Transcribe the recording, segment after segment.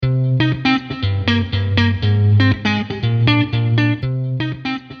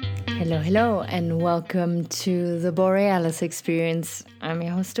Hello and welcome to the Borealis Experience. I'm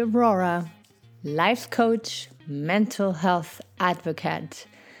your host Aurora, life coach, mental health advocate,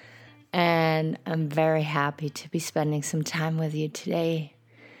 and I'm very happy to be spending some time with you today.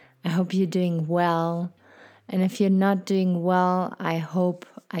 I hope you're doing well, and if you're not doing well, I hope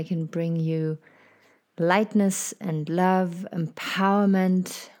I can bring you lightness and love,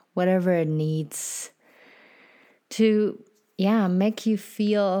 empowerment, whatever it needs to, make you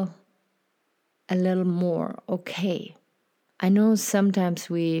feel a little more okay. I know sometimes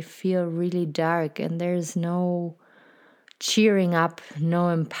we feel really dark and there's no cheering up,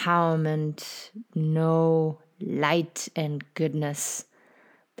 no empowerment, no light and goodness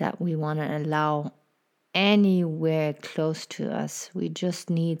that we want to allow anywhere close to us. We just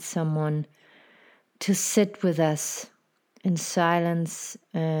need someone to sit with us in silence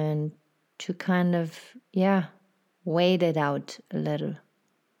and to kind of, wait it out a little.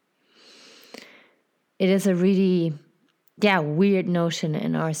 It is a really, weird notion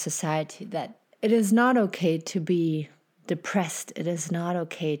in our society that it is not okay to be depressed. It is not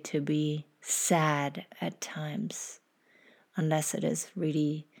okay to be sad at times, unless it is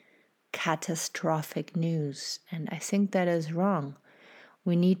really catastrophic news. And I think that is wrong.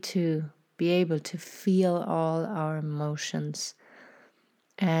 We need to be able to feel all our emotions,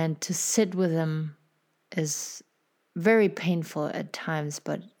 and to sit with them is very painful at times,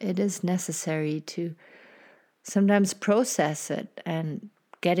 but it is necessary to sometimes process it and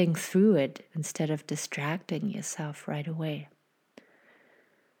getting through it instead of distracting yourself right away.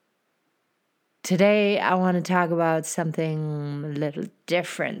 Today, I want to talk about something a little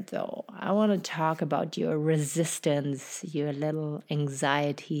different, though. I want to talk about your resistance, your little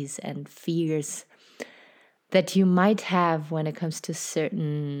anxieties and fears that you might have when it comes to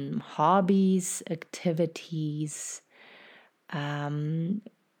certain hobbies, activities.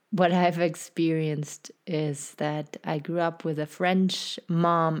 What I've experienced is that I grew up with a French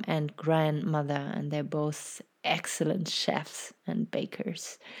mom and grandmother, and they're both excellent chefs and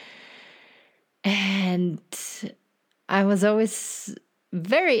bakers. And I was always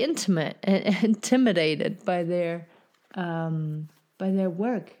very intimidated by their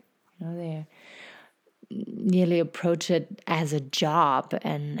work. They nearly approach it as a job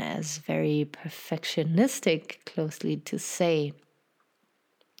and as very perfectionistic, closely to say.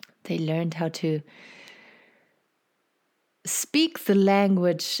 They learned how to speak the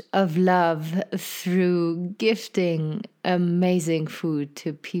language of love through gifting amazing food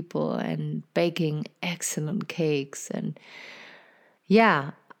to people and baking excellent cakes. And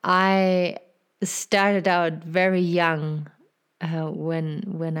I started out very young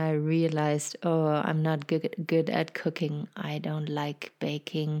when I realized, I'm not good at cooking. I don't like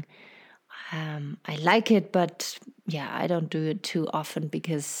baking. I like it, but I don't do it too often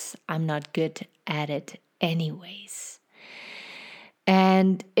because I'm not good at it anyways.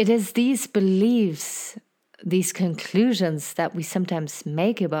 And it is these beliefs, these conclusions that we sometimes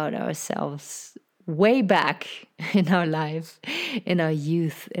make about ourselves way back in our life, in our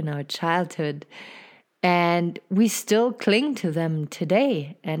youth, in our childhood. And we still cling to them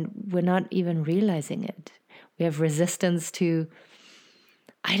today, and we're not even realizing it. We have resistance to,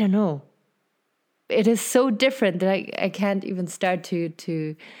 I don't know. It is so different that I can't even start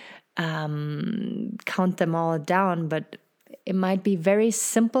to count them all down, but it might be very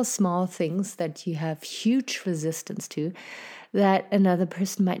simple, small things that you have huge resistance to that another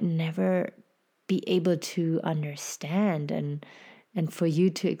person might never be able to understand. And for you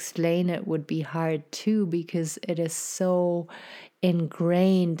to explain it would be hard too, because it is so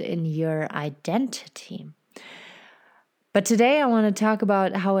ingrained in your identity. But today I want to talk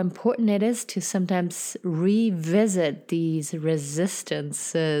about how important it is to sometimes revisit these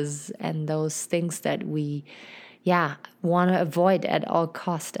resistances and those things that we, want to avoid at all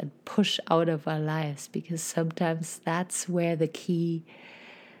cost and push out of our lives, because sometimes that's where the key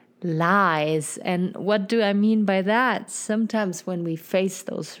lies. And what do I mean by that? Sometimes when we face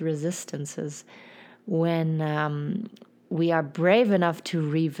those resistances, when we are brave enough to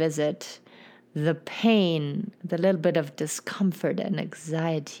revisit the pain, the little bit of discomfort and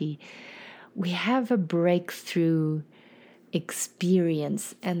anxiety, we have a breakthrough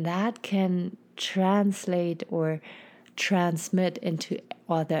experience, and that can translate or transmit into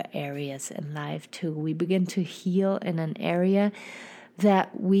other areas in life too. We begin to heal in an area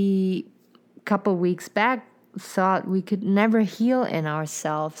that we, a couple weeks back, thought we could never heal in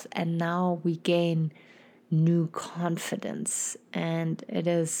ourselves, and now we gain new confidence. And it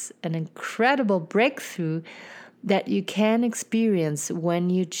is an incredible breakthrough that you can experience when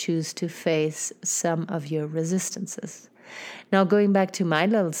you choose to face some of your resistances. Now, going back to my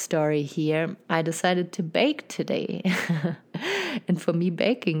little story here, I decided to bake today. And for me,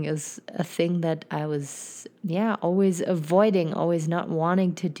 baking is a thing that I was, always avoiding, always not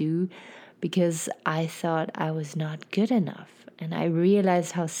wanting to do because I thought I was not good enough. And I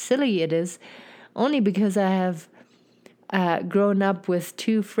realized how silly it is only because I have grown up with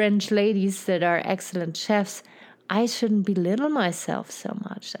two French ladies that are excellent chefs. I shouldn't belittle myself so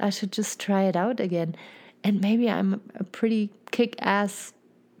much. I should just try it out again. And maybe I'm a pretty kick-ass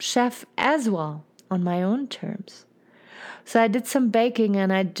chef as well on my own terms. So I did some baking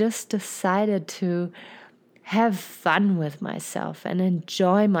and I just decided to have fun with myself and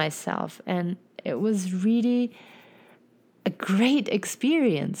enjoy myself. And it was really a great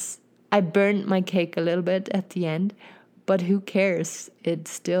experience. I burned my cake a little bit at the end, but who cares? It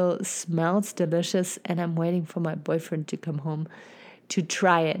still smells delicious, and I'm waiting for my boyfriend to come home to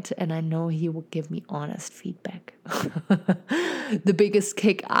try it, and I know he will give me honest feedback. The biggest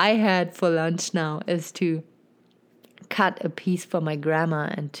kick I had for lunch now is to cut a piece for my grandma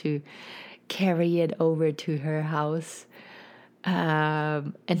and to carry it over to her house.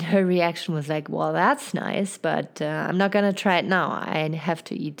 And her reaction was like, well, that's nice, but I'm not going to try it now. I have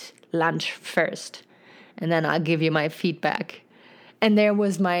to eat lunch first, and then I'll give you my feedback. And there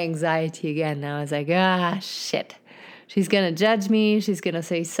was my anxiety again. I was like, shit. She's going to judge me. She's going to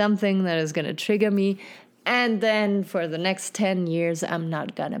say something that is going to trigger me. And then for the next 10 years, I'm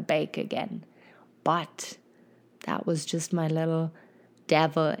not going to bake again. But that was just my little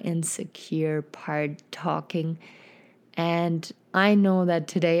devil insecure part talking. And I know that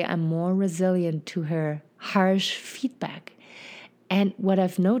today I'm more resilient to her harsh feedback. And what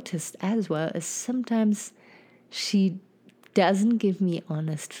I've noticed as well is sometimes she doesn't give me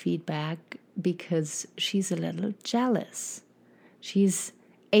honest feedback because she's a little jealous. She's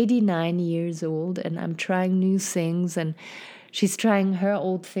 89 years old and I'm trying new things, and she's trying her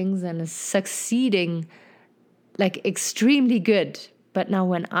old things and is succeeding like extremely good. But now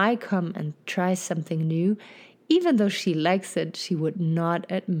when I come and try something new, even though she likes it, she would not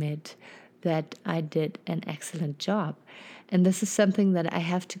admit that I did an excellent job. And this is something that I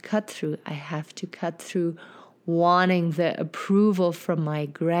have to cut through. I have to cut through wanting the approval from my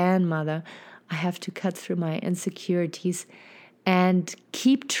grandmother. I have to cut through my insecurities and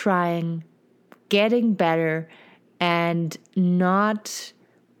keep trying, getting better, and not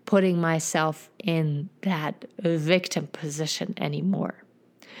putting myself in that victim position anymore.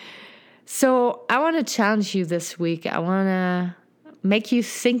 So I want to challenge you this week. I want to make you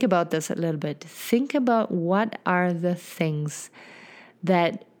think about this a little bit. Think about what are the things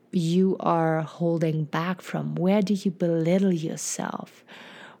that you are holding back from. Where do you belittle yourself?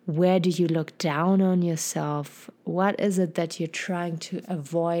 Where do you look down on yourself? What is it that you're trying to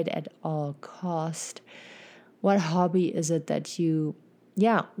avoid at all cost? What hobby is it that you,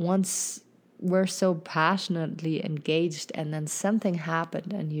 once were so passionately engaged and then something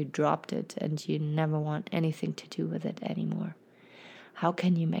happened and you dropped it and you never want anything to do with it anymore? How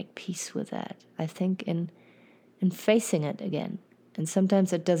can you make peace with that? I think in facing it again. And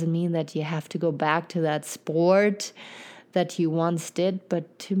sometimes it doesn't mean that you have to go back to that sport that you once did,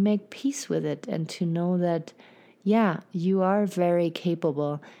 but to make peace with it and to know that, you are very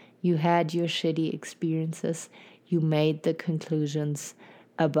capable. You had your shitty experiences. You made the conclusions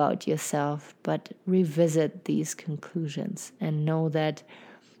about yourself, but revisit these conclusions and know that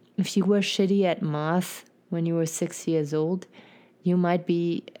if you were shitty at math when you were 6 years old, you might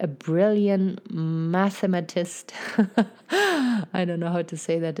be a brilliant mathematist. I don't know how to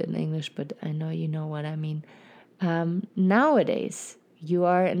say that in English, but I know you know what I mean. Nowadays, you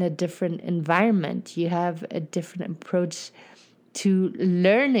are in a different environment. You have a different approach to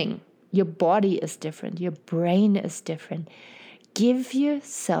learning. Your body is different. Your brain is different. Give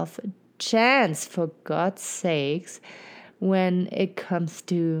yourself a chance, for God's sakes, when it comes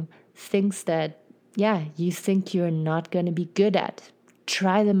to things that you think you're not going to be good at.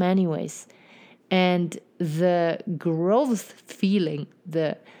 Try them anyways. And the growth feeling,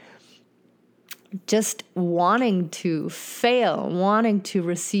 the just wanting to fail, wanting to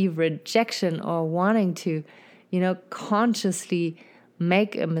receive rejection, or wanting to, consciously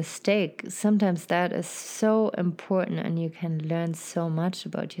make a mistake, sometimes that is so important, and you can learn so much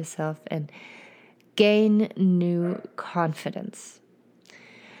about yourself and gain new confidence.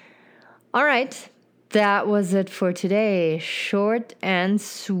 All right. That was it for today. Short and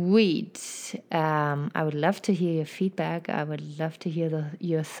sweet. I would love to hear your feedback. I would love to hear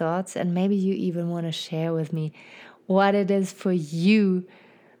your thoughts. And maybe you even want to share with me what it is for you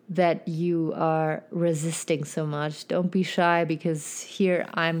that you are resisting so much. Don't be shy, because here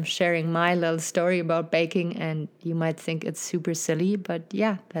I'm sharing my little story about baking and you might think it's super silly, but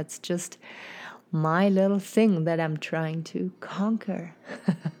yeah, that's just my little thing that I'm trying to conquer.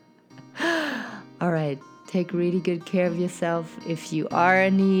 All right, take really good care of yourself. If you are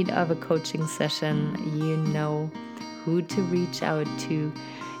in need of a coaching session, you know who to reach out to.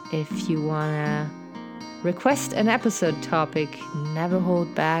 If you want to request an episode topic, never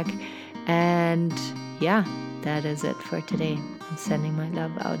hold back. And yeah, that is it for today. I'm sending my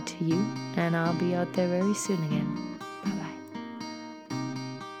love out to you, and I'll be out there very soon again.